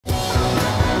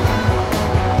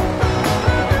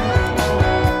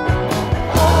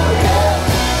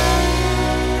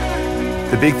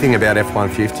big thing about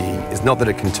F-150 is not that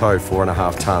it can tow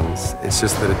 4.5 tonnes, it's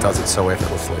just that it does it so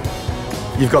effortlessly.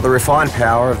 You've got the refined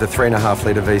power of the 3.5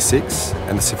 litre V6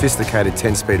 and the sophisticated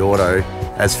 10-speed auto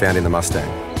as found in the Mustang.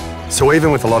 So even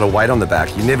with a lot of weight on the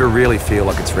back, you never really feel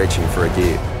like it's reaching for a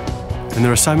gear. And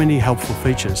there are so many helpful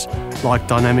features like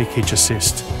Dynamic Hitch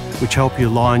Assist, which help you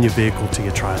align your vehicle to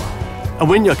your trailer. And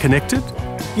when you're connected,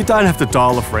 you don't have to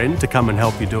dial a friend to come and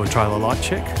help you do a trailer light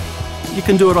check. You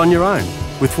can do it on your own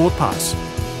with FordPass.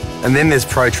 And then there's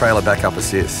Pro Trailer Backup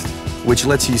Assist, which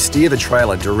lets you steer the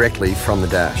trailer directly from the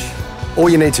dash. All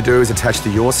you need to do is attach the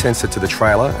yaw sensor to the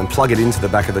trailer and plug it into the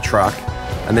back of the truck,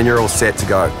 and then you're all set to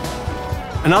go.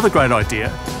 Another great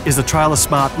idea is the Trailer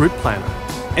Smart Route Planner.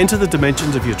 Enter the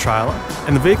dimensions of your trailer,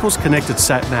 and the vehicle's connected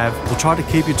sat-nav will try to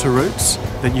keep you to routes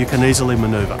that you can easily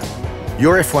manoeuvre.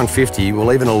 Your F-150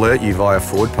 will even alert you via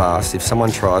FordPass if someone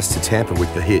tries to tamper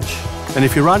with the hitch. And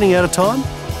if you're running out of time,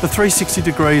 the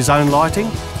 360-degree zone lighting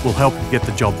will help you get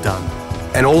the job done.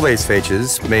 And all these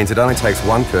features means it only takes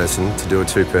one person to do a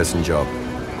two-person job.